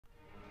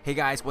Hey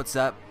guys, what's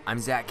up? I'm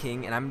Zach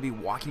King, and I'm going to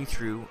be walking you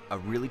through a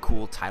really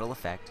cool title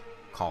effect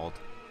called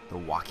the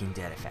Walking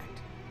Dead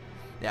effect.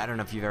 Yeah, I don't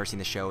know if you've ever seen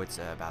the show. It's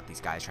about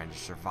these guys trying to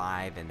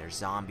survive, and they're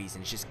zombies,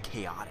 and it's just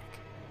chaotic.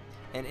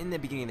 And in the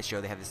beginning of the show,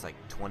 they have this like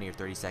 20 or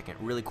 30 second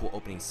really cool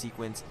opening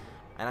sequence,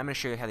 and I'm going to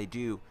show you how they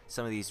do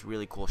some of these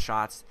really cool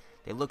shots.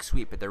 They look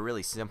sweet, but they're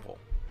really simple.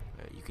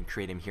 You can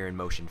create them here in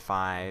Motion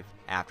 5,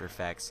 After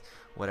Effects,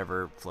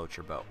 whatever floats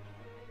your boat.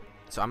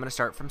 So I'm going to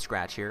start from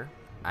scratch here.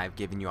 I've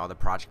given you all the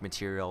project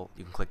material.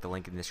 You can click the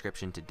link in the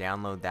description to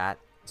download that.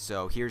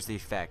 So here's the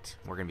effect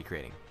we're going to be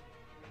creating.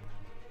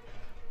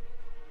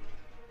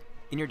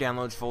 In your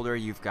downloads folder,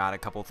 you've got a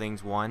couple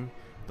things. One,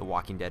 the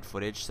Walking Dead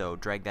footage, so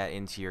drag that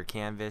into your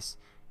canvas.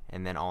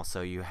 And then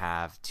also you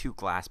have two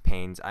glass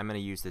panes. I'm going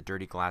to use the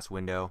dirty glass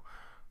window.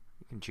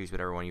 You can choose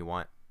whatever one you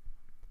want.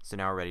 So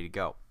now we're ready to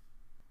go.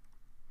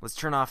 Let's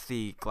turn off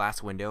the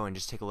glass window and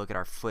just take a look at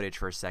our footage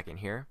for a second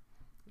here.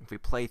 If we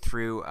play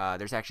through,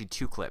 there's actually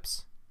two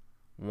clips.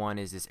 One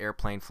is this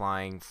airplane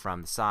flying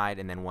from the side,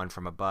 and then one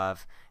from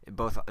above.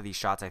 Both of these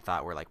shots I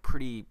thought were like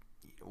pretty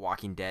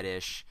Walking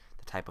Dead-ish,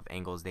 the type of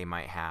angles they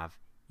might have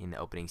in the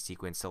opening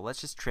sequence. So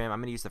let's just trim. I'm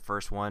going to use the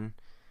first one,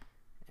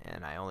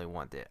 and I only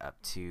want it up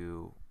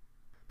to,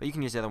 but you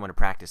can use the other one to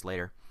practice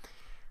later.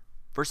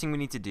 First thing we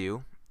need to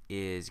do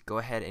is go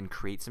ahead and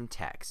create some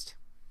text.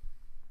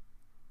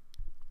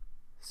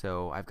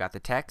 So I've got the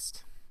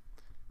text,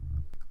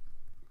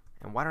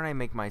 and why don't I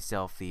make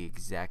myself the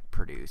exec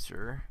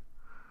producer?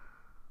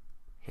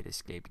 Hit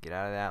escape to get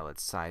out of that.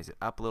 Let's size it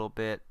up a little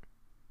bit.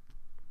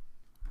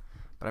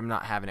 But I'm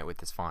not having it with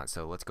this font,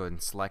 so let's go ahead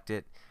and select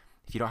it.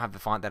 If you don't have the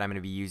font that I'm going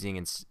to be using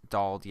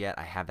installed yet,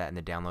 I have that in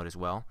the download as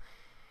well.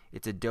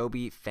 It's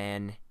Adobe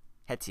Vignette.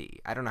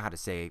 I don't know how to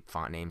say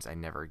font names. I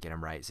never get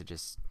them right, so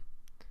just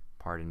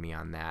pardon me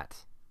on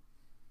that.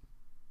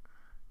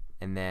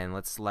 And then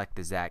let's select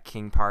the Zach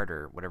King part,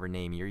 or whatever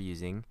name you're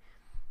using,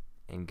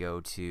 and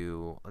go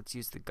to, let's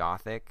use the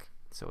Gothic,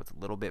 so it's a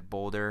little bit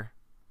bolder.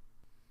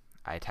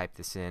 I type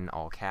this in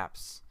all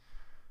caps,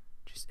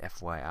 just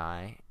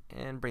FYI,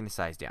 and bring the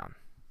size down.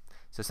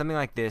 So something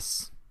like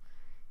this,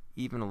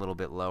 even a little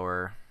bit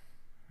lower,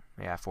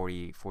 yeah,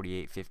 40,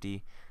 48,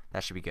 50,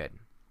 that should be good.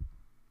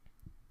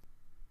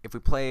 If we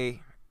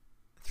play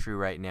through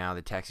right now,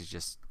 the text is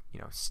just,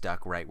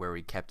 stuck right where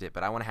we kept it,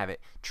 but I want to have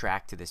it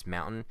track to this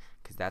mountain,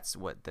 because that's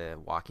what the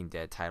Walking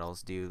Dead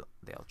titles do.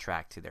 They'll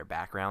track to their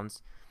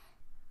backgrounds.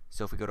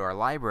 So if we go to our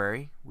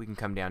library, we can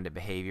come down to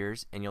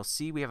behaviors, and you'll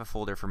see we have a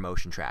folder for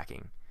motion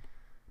tracking.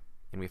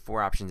 And we have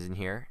 4 options in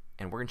here,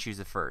 and we're going to choose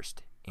the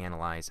first,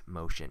 analyze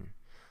motion.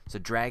 So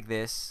drag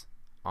this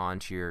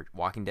onto your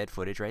Walking Dead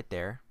footage right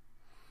there,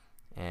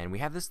 and we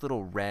have this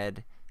little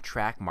red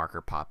track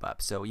marker pop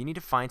up. So you need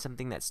to find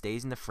something that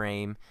stays in the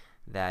frame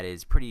that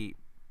is pretty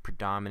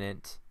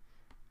predominant.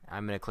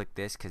 I'm going to click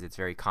this because it's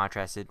very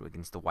contrasted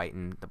against the white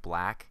and the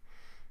black.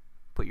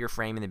 Put your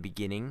frame in the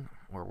beginning,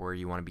 or where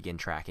you want to begin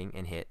tracking,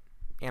 and hit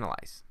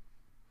analyze.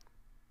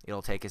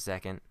 It'll take a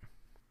second.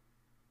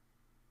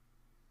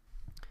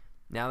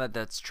 Now that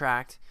that's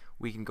tracked,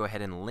 we can go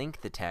ahead and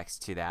link the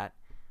text to that,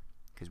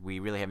 because we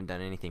really haven't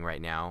done anything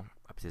right now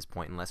up to this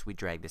point unless we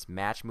drag this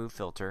match move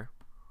filter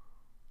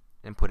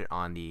and put it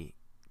on the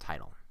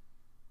title.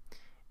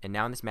 And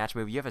now in this match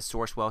move, you have a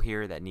source well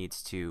here that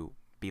needs to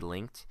be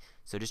linked.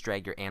 So just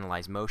drag your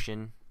analyze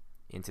motion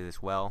into this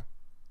well,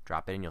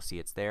 drop it, and you'll see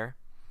it's there.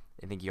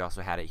 I think you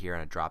also had it here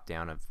on a drop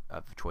down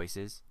of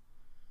choices.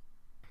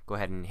 Go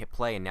ahead and hit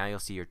play, and now you'll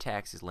see your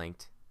text is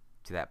linked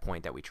to that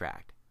point that we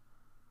tracked.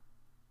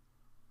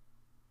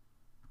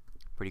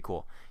 Pretty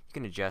cool. You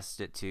can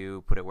adjust it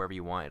to put it wherever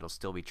you want. It'll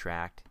still be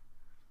tracked.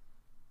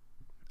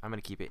 I'm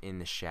going to keep it in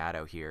the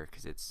shadow here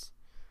because it's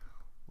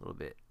a little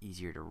bit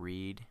easier to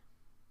read.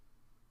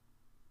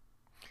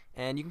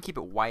 And you can keep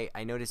it white.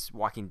 I noticed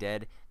Walking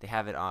Dead, they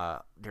have it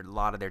a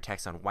lot of their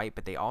text on white,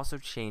 but they also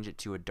change it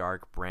to a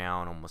dark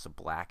brown, almost a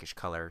blackish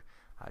color,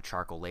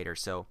 charcoal later.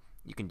 So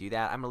you can do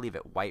that. I'm going to leave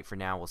it white for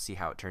now. We'll see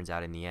how it turns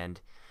out in the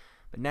end.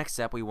 But next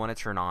up, we want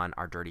to turn on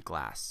our dirty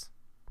glass.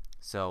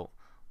 So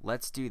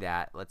let's do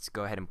that. Let's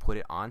go ahead and put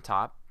it on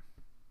top.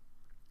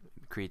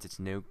 It creates its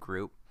new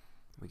group.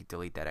 We can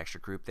delete that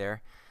extra group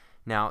there.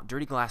 Now,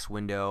 dirty glass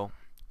window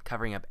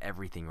covering up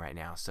everything right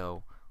now.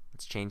 So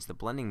let's change the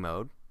blending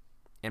mode.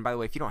 And by the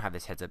way, if you don't have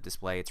this heads-up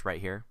display, it's right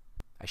here.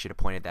 I should have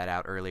pointed that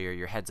out earlier.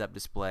 Your heads-up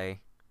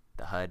display,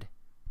 the HUD,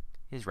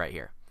 is right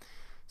here.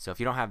 So if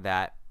you don't have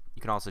that,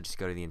 you can also just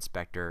go to the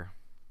inspector,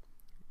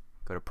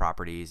 go to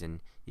properties,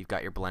 and you've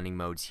got your blending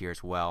modes here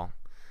as well.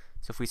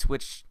 So if we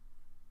switch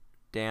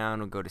down,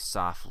 we'll go to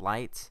soft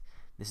light.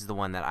 This is the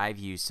one that I've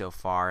used so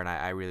far, and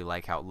I really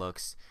like how it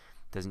looks.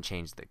 It doesn't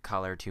change the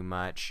color too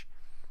much.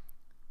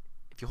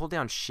 If you hold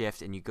down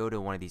shift and you go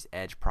to one of these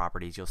edge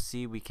properties, you'll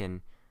see we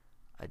can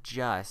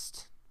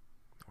adjust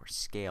or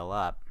scale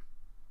up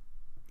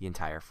the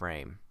entire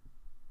frame.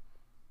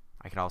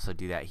 I can also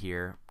do that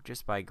here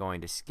just by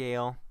going to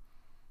scale,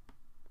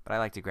 but I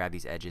like to grab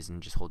these edges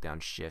and just hold down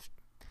shift,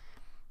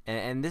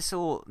 and this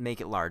will make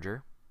it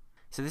larger.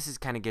 So this is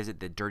kind of gives it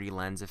the dirty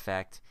lens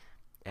effect.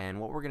 And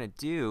what we're going to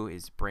do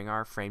is bring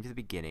our frame to the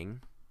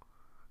beginning.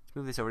 Let's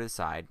move this over to the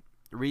side.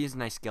 The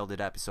reason I scaled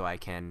it up is so I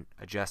can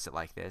adjust it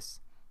like this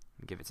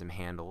and give it some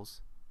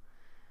handles.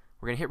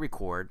 We're going to hit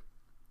record,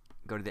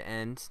 go to the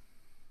end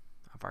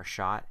of our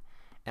shot,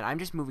 and I'm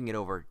just moving it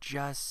over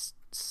just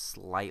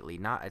slightly,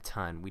 not a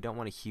ton. We don't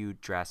want a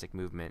huge drastic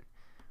movement.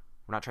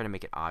 We're not trying to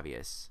make it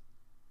obvious.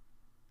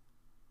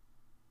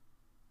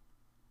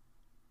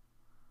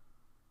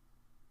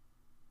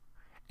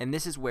 And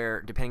this is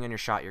where, depending on your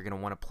shot, you're going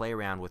to want to play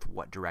around with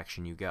what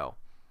direction you go.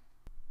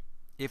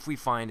 If we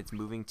find it's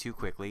moving too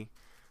quickly,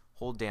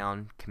 hold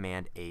down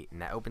Command 8,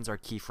 and that opens our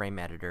keyframe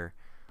editor.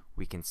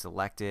 We can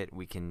select it.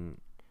 We can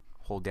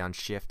hold down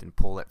Shift and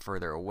pull it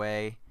further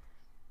away.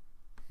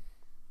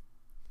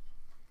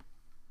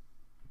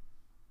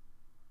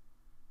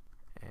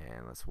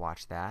 And let's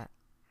watch that.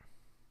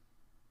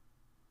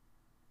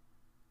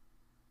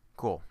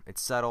 Cool.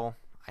 It's subtle.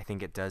 I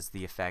think it does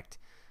the effect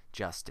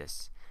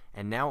justice.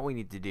 And now what we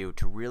need to do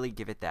to really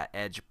give it that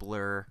edge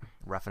blur,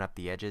 roughen up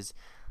the edges,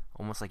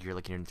 almost like you're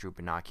looking in through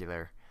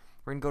binocular,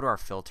 we're going to go to our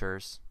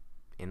filters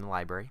in the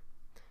library,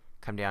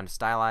 come down to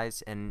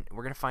stylize, and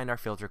we're going to find our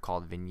filter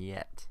called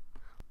Vignette.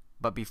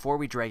 But before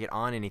we drag it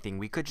on anything,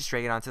 we could just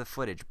drag it onto the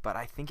footage, but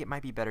I think it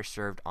might be better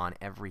served on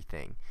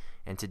everything.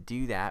 And to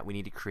do that, we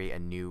need to create a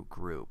new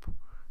group.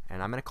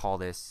 And I'm going to call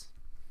this,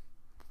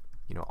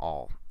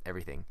 all,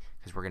 everything,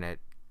 because we're going to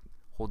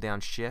hold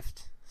down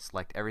Shift,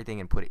 select everything,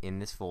 and put it in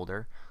this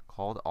folder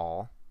called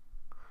all.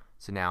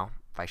 So now,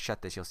 if I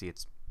shut this, you'll see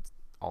it's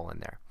all in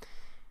there.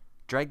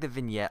 Drag the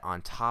vignette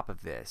on top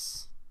of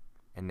this,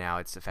 and now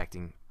it's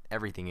affecting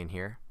everything in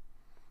here.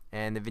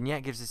 And the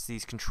vignette gives us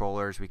these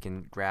controllers we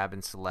can grab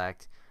and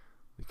select.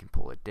 We can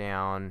pull it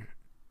down.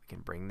 We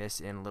can bring this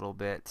in a little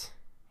bit.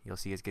 You'll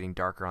see it's getting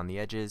darker on the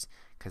edges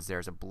because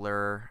there's a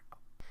blur.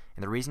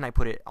 And the reason I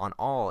put it on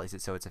all is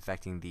so it's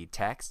affecting the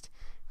text.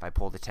 If I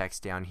pull the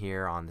text down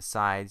here on the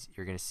sides,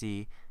 you're going to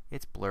see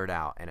it's blurred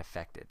out and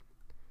affected.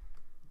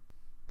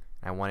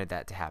 I wanted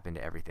that to happen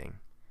to everything.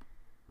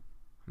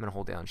 I'm going to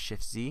hold down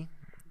Shift Z,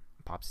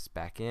 pops this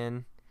back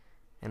in,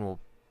 and we'll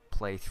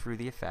play through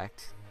the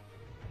effect.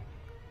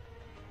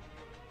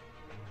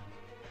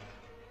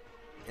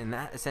 And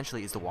that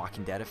essentially is the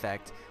Walking Dead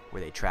effect,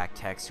 where they track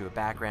text to a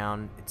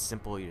background. It's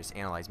simple. You just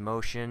analyze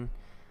motion,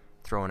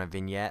 throw in a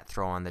vignette,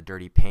 throw on the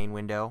dirty pane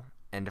window.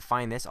 And to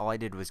find this, all I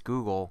did was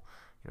Google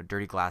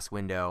dirty glass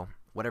window.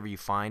 Whatever you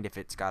find, if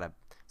it's got a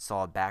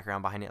solid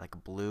background behind it like a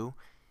blue,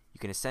 you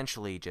can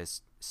essentially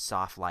just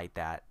soft light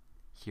that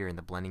here in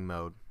the blending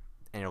mode,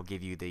 and it'll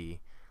give you the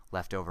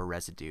leftover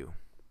residue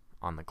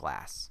on the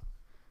glass.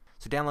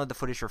 So download the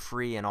footage for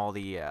free and all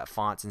the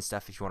fonts and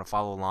stuff if you want to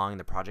follow along in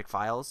the project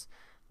files.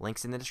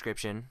 Links in the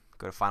description.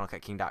 Go to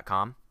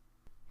finalcutking.com.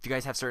 If you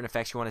guys have certain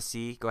effects you want to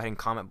see, go ahead and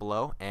comment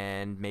below,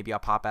 and maybe I'll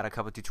pop out a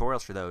couple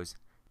tutorials for those.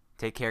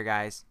 Take care,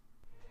 guys.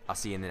 I'll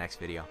see you in the next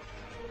video.